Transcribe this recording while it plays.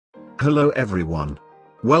Hello everyone.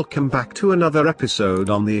 Welcome back to another episode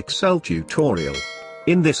on the Excel tutorial.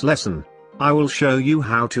 In this lesson, I will show you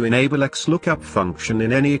how to enable XLOOKUP function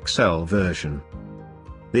in any Excel version.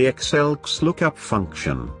 The Excel XLOOKUP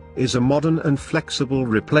function is a modern and flexible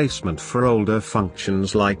replacement for older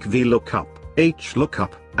functions like VLOOKUP,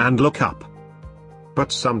 HLOOKUP, and LOOKUP.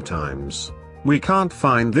 But sometimes, we can't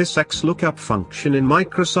find this XLOOKUP function in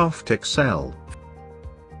Microsoft Excel.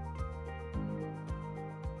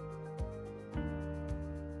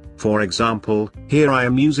 For example, here I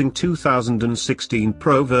am using 2016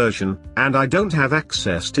 Pro version, and I don't have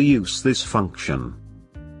access to use this function.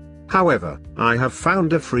 However, I have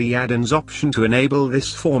found a free add-ins option to enable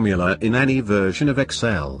this formula in any version of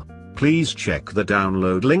Excel. Please check the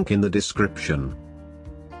download link in the description.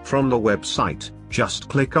 From the website, just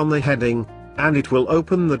click on the heading, and it will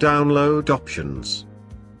open the download options.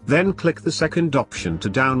 Then click the second option to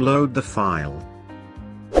download the file.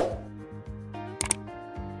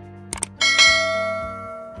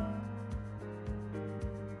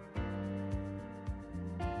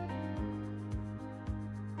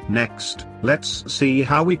 Next, let's see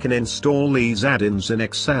how we can install these add-ins in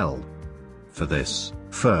Excel. For this,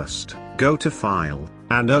 first, go to File,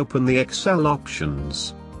 and open the Excel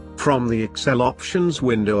options. From the Excel options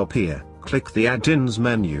window up here, click the Add-ins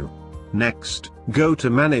menu. Next, go to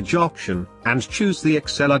Manage option, and choose the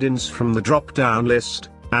Excel add-ins from the drop-down list,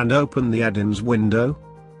 and open the Add-ins window.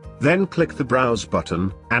 Then click the Browse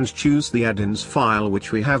button, and choose the add-ins file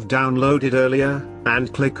which we have downloaded earlier,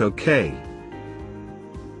 and click OK.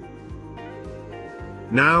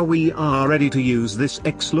 Now we are ready to use this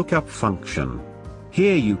XLOOKUP function.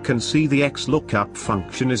 Here you can see the XLOOKUP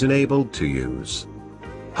function is enabled to use.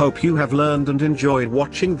 Hope you have learned and enjoyed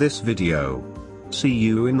watching this video. See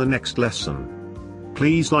you in the next lesson.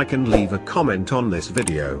 Please like and leave a comment on this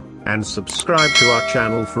video, and subscribe to our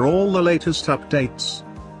channel for all the latest updates.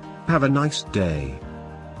 Have a nice day.